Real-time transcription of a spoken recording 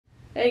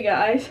Hey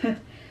guys,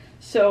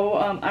 so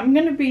I'm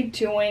gonna be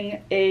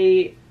doing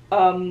a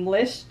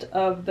list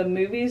of the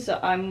movies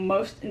that I'm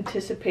most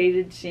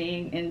anticipated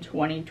seeing in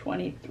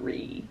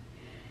 2023,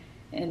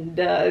 and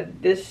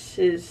this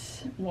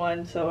is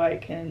one so I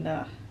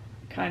can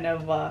kind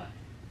of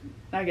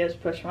I guess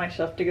push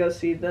myself to go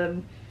see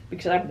them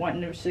because I've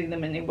wanted to see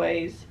them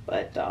anyways,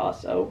 but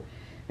also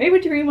maybe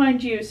to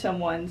remind you some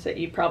ones that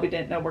you probably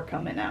didn't know were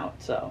coming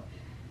out. So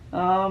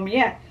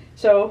yeah.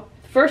 So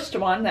first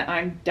one that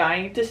I'm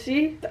dying to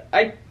see,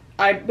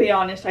 I be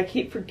honest, I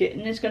keep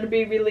forgetting it's going to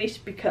be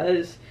released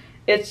because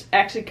it's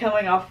actually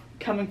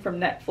coming from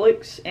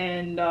Netflix,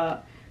 and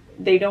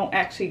they don't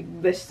actually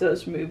list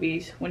those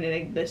movies when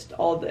they list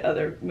all the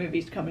other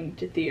movies coming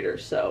to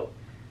theaters. So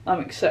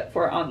except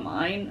for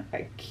online,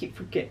 I keep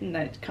forgetting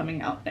that it's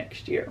coming out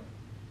next year.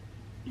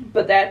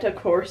 But that, of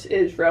course,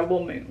 is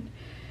Rebel Moon,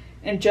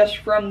 and just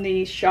from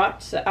the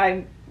shots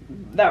that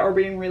are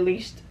being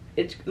released,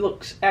 it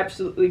looks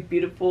absolutely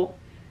beautiful,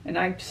 and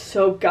I'm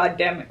so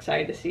goddamn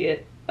excited to see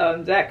it.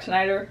 Zack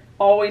Snyder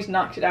always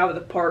knocks it out of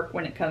the park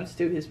when it comes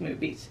to his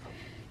movies,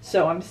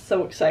 so I'm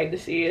so excited to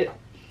see it.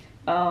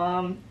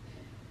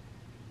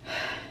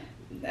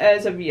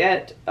 As of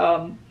yet,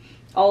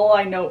 all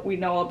we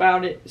know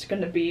about it is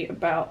going to be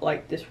about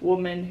like this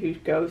woman who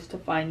goes to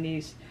find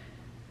these,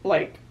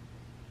 like,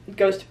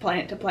 goes to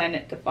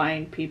planet to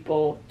find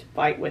people to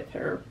fight with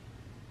her.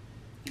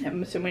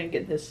 I'm assuming to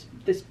get this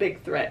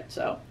big threat.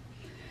 So,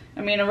 I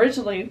mean,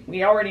 originally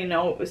we already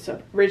know it was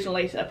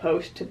originally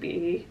supposed to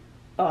be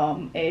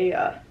it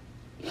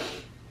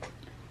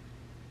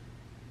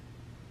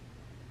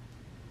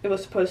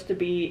was supposed to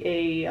be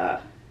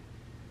a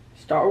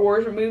Star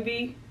Wars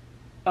movie,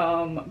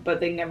 but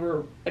they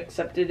never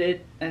accepted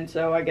it, and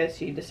so I guess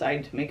he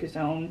decided to make his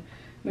own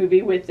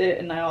movie with it.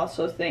 And I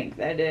also think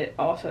that it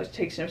also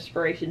takes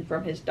inspiration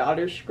from his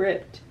daughter's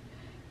script,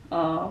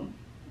 from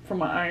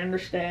what I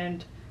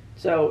understand.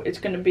 So it's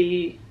going to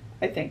be,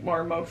 I think,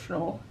 more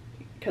emotional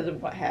because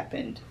of what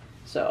happened.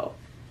 So,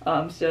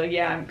 so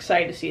yeah, I'm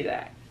excited to see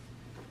that.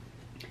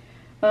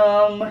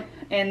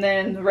 And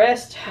then the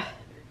rest,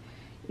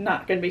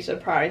 not going to be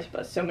surprised,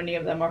 but so many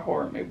of them are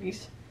horror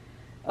movies.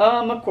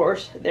 Of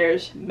course,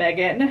 there's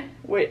Megan,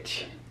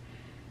 which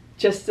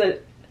just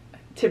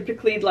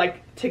typically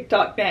like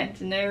TikTok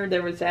dance in there.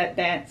 There was that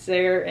dance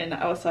there, and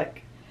I was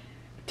like,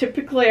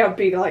 typically I'd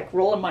be like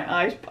rolling my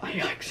eyes, but I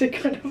actually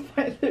kind of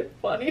find it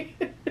funny.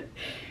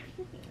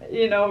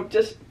 You know,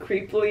 just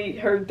creepily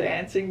her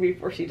dancing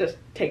before she just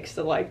takes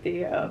the like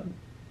the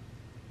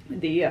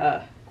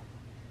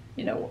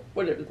you know,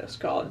 whatever that's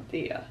called,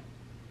 the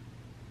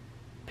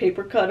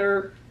paper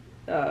cutter,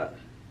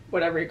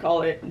 whatever you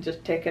call it, and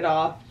just take it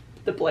off,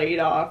 the blade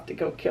off to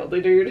go kill the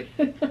dude.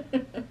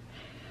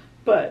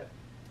 But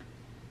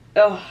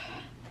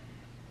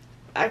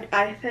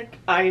I think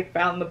I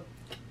found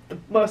the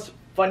most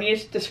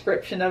funniest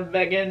description of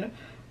Megan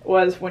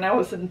was when I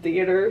was in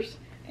theaters,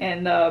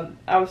 and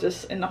I was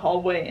just in the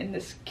hallway, and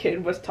this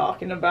kid was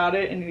talking about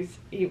it, and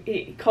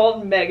he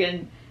called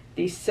Megan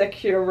the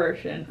sexier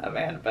version of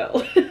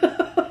Annabelle.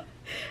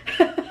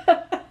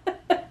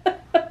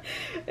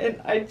 And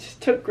I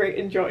just took great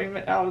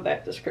enjoyment out of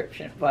that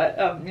description. But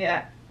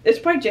yeah, it's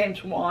by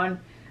James Wan.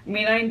 I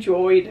mean, I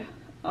enjoyed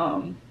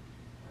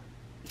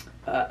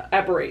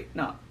Aberrate,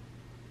 not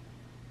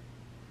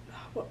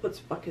what was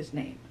the fuck his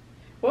name?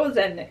 What was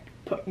that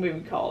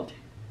movie called?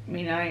 I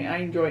mean, I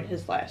enjoyed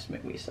his last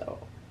movie, so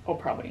I'll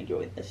probably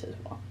enjoy this as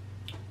well.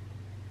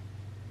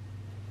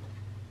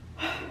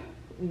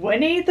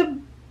 Winnie the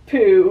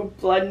Pooh,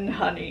 Blood and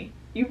Honey.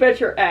 You bet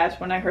your ass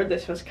when I heard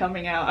this was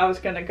coming out, I was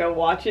gonna go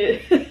watch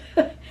it.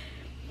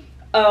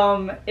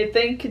 If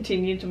they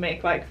continue to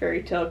make like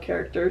fairy tale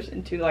characters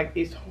into like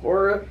these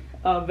horror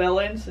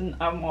villains, and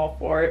I'm all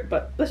for it.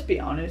 But let's be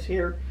honest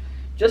here,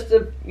 just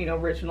the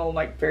original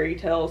like fairy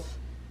tales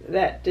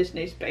that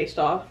Disney's based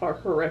off are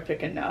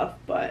horrific enough.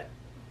 But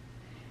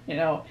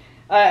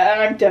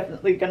I'm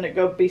definitely gonna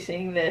go be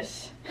seeing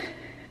this.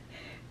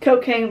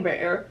 Cocaine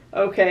Bear,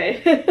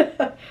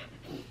 okay.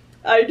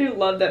 I do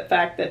love that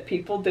fact that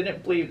people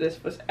didn't believe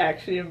this was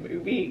actually a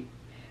movie.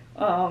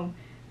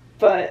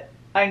 But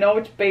I know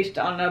it's based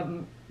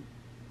on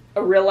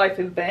a real life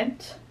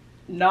event,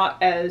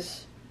 not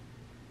as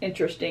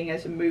interesting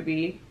as a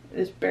movie.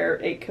 This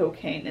bear ate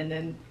cocaine and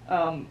then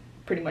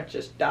pretty much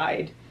just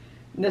died.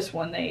 In this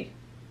one, they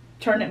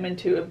turn him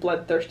into a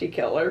bloodthirsty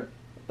killer.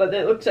 But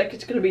it looks like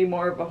it's going to be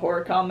more of a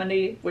horror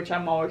comedy, which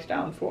I'm always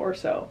down for.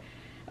 So,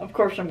 of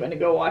course, I'm going to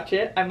go watch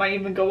it. I might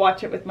even go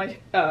watch it with my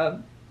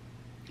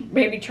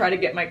maybe try to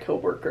get my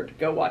coworker to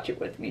go watch it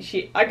with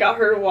me. I got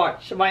her to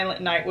watch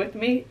Violent Night with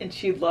me, and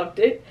she loved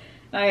it.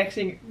 And I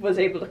actually was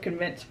able to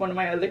convince one of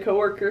my other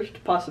coworkers to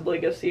possibly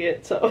go see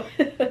it, so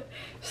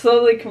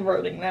slowly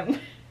converting them.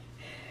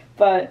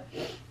 But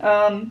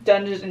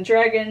Dungeons and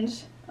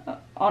Dragons,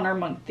 Honor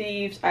Among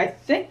Thieves. I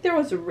think there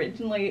was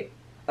originally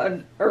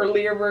an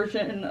earlier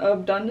version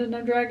of Dungeons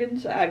and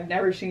Dragons I've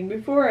never seen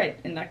before,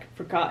 and I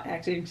forgot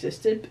actually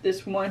existed. But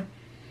this one,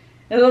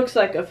 It looks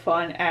like a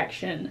fun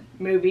action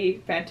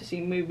movie, fantasy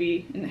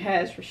movie, and it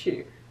has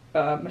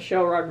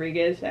Michelle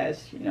Rodriguez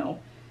as, you know,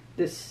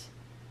 this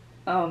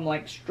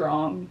like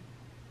strong,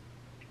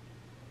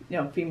 you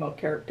know, female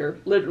character,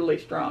 literally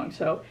strong.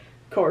 So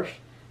of course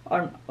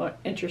I'm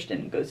interested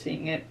in go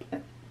seeing it.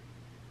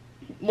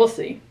 We'll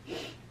see.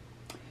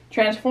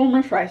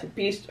 Transformers Rise of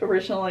Beast.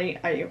 Originally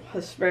I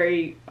was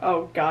very,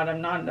 oh god,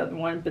 I'm not another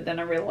one, but then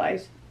I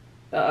realized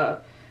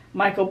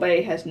Michael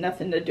Bay has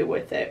nothing to do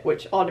with it,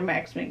 which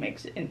automatically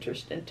makes it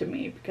interesting to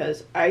me,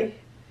 because I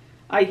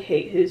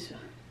hate his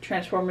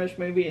Transformers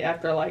movie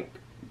after like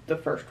the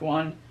first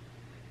one.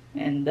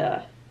 And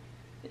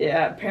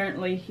yeah,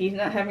 apparently he's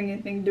not having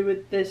anything to do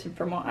with this, and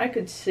from what I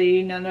could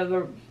see, none of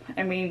the,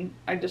 I mean,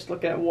 I just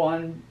look at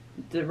one,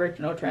 the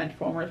original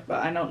Transformers,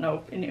 but I don't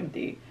know if any of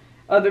the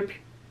other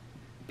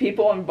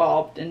people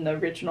involved in the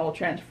original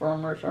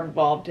Transformers are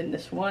involved in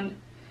this one.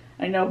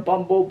 I know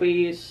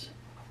Bumblebee's,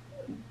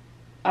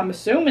 I'm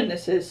assuming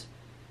this is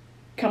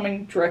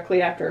coming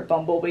directly after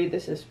Bumblebee.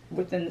 This is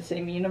within the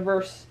same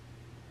universe.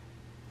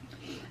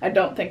 I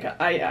don't think,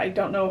 I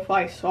don't know if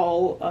I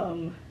saw,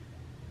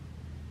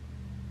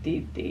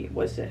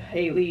 was it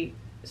Haley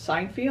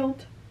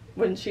Steinfeld?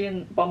 Wasn't she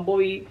in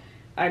Bumblebee?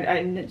 I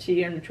didn't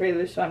see her in the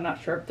trailer, so I'm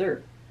not sure if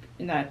they're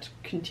not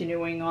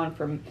continuing on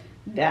from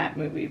that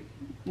movie.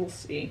 We'll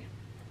see.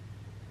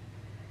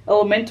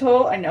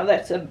 Elemental, I know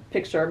that's a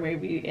Pixar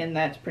movie, and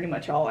that's pretty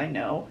much all I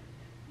know.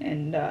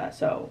 And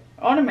so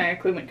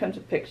automatically when it comes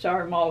to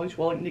Pixar, I'm always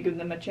willing to give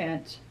them a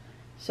chance.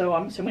 So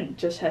I'm assuming it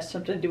just has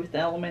something to do with the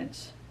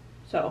elements.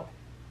 So,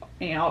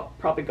 you know, I'll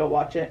probably go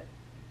watch it.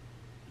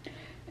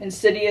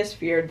 Insidious,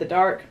 Fear of the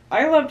Dark.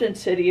 I loved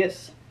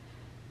Insidious.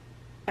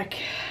 I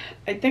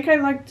think I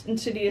liked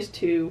Insidious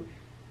 2.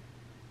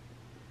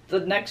 The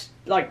next,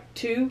 like,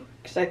 2,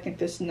 because I think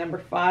this is number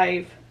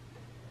 5.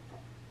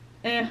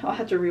 I'll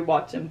have to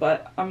rewatch them,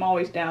 but I'm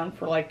always down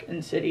for, like,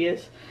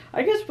 Insidious.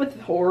 I guess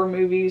with horror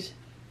movies,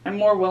 I'm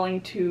more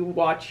willing to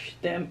watch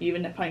them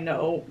even if I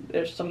know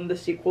there's some of the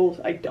sequels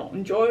I don't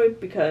enjoy,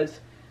 because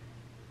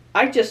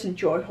I just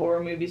enjoy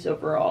horror movies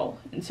overall,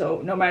 and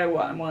so no matter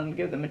what, I'm willing to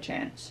give them a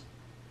chance.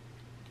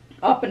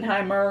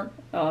 Oppenheimer,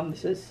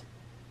 this is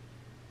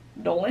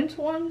Nolan's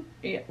one,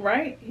 yeah,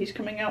 right? He's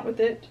coming out with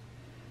it,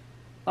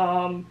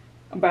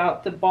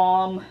 about the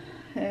bomb,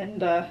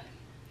 and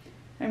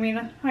I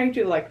mean, I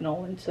do like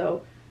Nolan,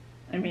 so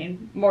I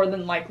mean, more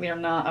than likely or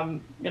not,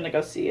 I'm gonna go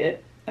see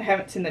it. I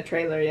haven't seen the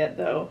trailer yet,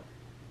 though.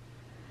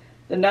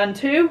 The Nun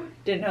 2,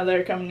 didn't know they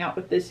were coming out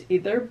with this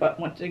either, but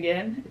once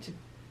again,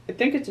 I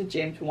think it's a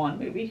James Wan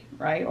movie,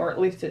 right? Or at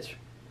least it's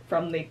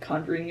from the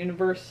Conjuring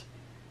universe,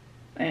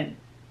 and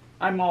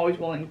I'm always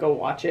willing to go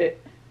watch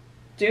it.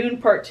 Dune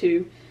Part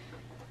 2,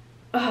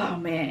 oh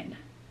man,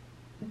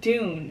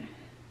 Dune.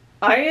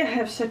 I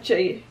have such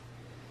a,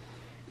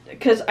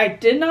 because I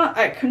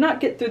could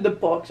not get through the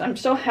books. I'm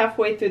still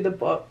halfway through the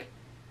book.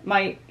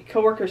 My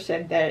coworker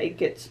said that it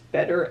gets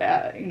better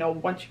at, you know,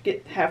 once you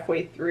get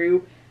halfway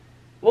through.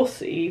 We'll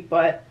see,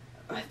 but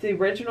the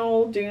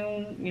original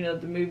Dune, you know,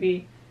 the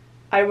movie,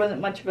 I wasn't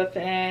much of a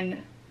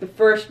fan. The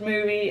first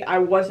movie, I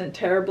wasn't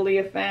terribly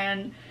a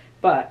fan,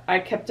 but I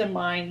kept in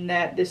mind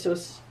that this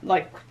was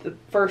like the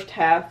first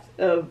half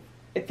of,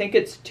 I think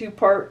it's 2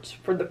 parts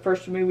for the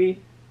first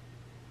movie.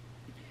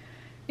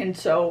 And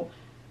so,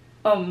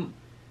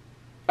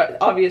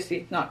 obviously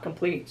it's not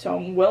complete, so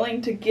I'm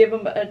willing to give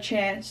them a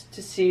chance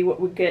to see what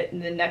we get in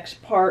the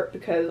next part,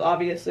 because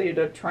obviously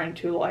they're trying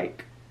to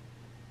like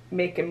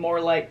make it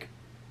more like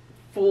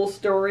full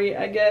story,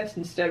 I guess,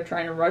 instead of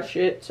trying to rush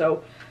it.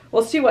 So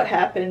we'll see what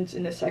happens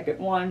in the second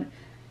one.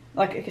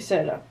 Like I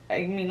said,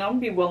 I mean, I'll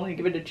be willing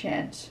to give it a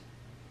chance.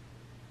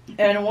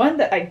 And one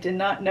that I did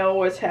not know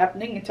was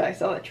happening until I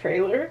saw the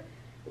trailer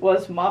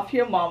was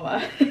Mafia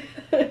Mama.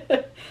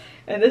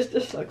 And this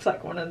just looks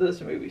like one of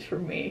those movies for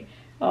me.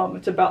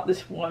 It's about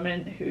this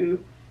woman who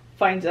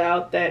finds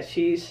out that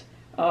she's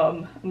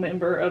a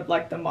member of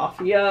like the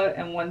mafia,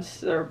 and once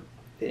they're,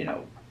 you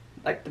know,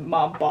 like the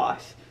mob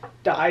boss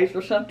dies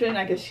or something,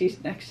 I guess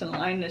she's next in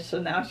line, and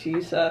so now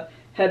she's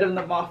head of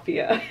the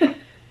mafia.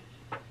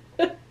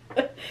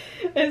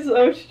 And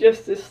so it's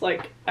just this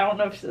like, I don't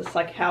know if it's this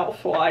like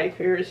housewife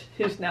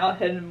who's now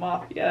head of the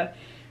mafia.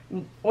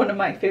 One of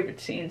my favorite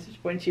scenes is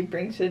when she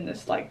brings in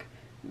this like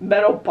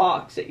metal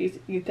box that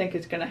you think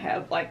is gonna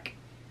have like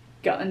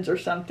guns or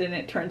something.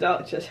 It turns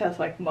out it just has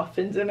like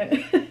muffins in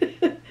it.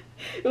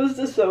 It was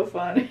just so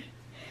fun.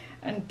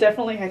 And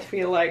definitely I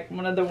feel like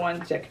one of the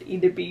ones that could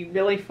either be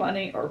really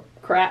funny or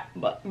crap,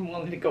 but I'm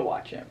willing to go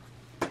watch it.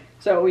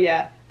 So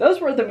yeah,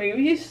 those were the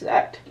movies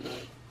that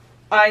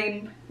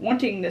I'm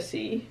wanting to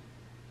see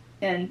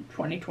in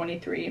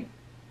 2023.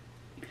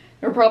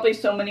 There are probably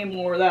so many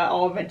more that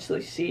I'll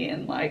eventually see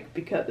and like,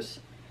 because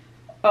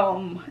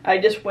I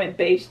just went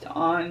based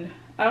on,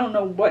 I don't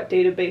know what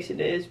database it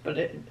is, but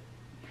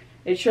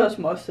it shows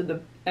most of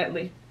the, at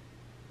least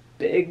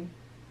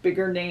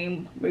bigger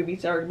name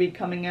movies that are to be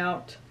coming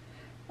out.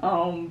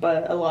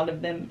 But a lot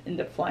of them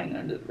end up flying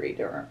under the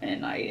radar,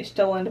 and I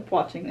still end up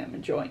watching them,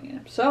 enjoying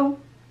them. So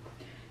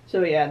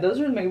So yeah, those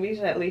are the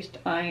movies at least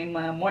I'm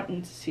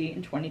wanting to see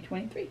in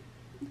 2023.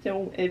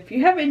 So if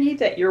you have any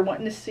that you're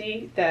wanting to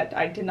see that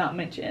I did not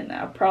mention,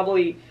 I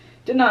probably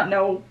did not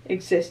know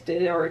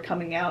existed or are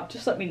coming out,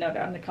 just let me know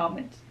down in the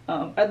comments.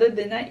 Other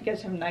than that, you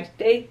guys have a nice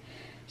day.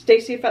 Stay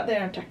safe out there,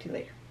 and I'll talk to you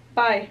later.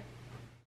 Bye.